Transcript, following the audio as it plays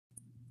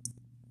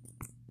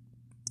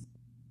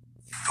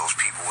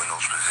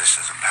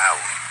positions of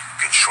power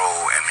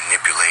control and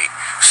manipulate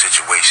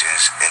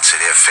situations into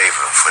their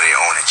favor for their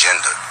own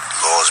agenda.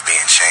 Laws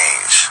being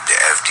changed, the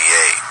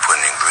FDA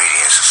putting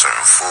ingredients in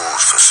certain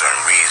foods for certain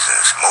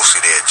reasons.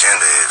 Mostly their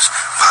agenda is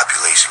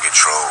population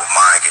control,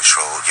 mind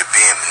control. You're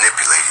being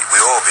manipulated. We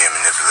all being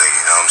manipulated,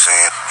 you know what I'm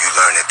saying? You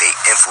learn that they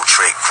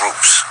infiltrate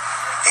groups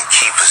in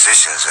key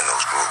positions in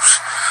those groups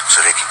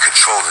so they can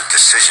control the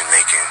decision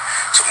making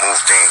to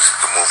move things,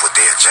 to move with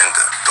their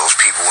agenda. Those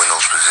people in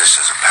those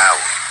positions of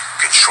power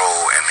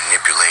control and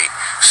manipulate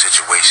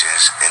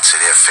situations into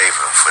their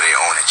favor for their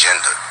own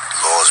agenda.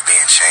 Laws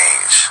being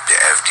changed, the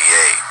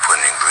FDA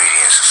putting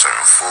ingredients in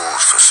certain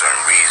foods for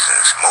certain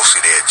reasons. Mostly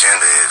their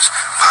agenda is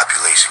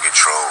population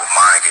control,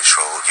 mind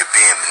control. You're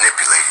being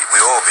manipulated. We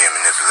all being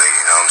manipulated,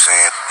 you know what I'm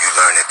saying? You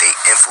learn that they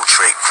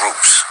infiltrate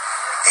groups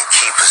in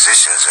key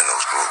positions in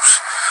those groups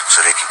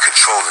so they can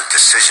control the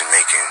decision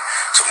making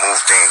to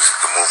move things,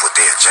 to move with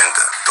their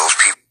agenda. Those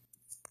people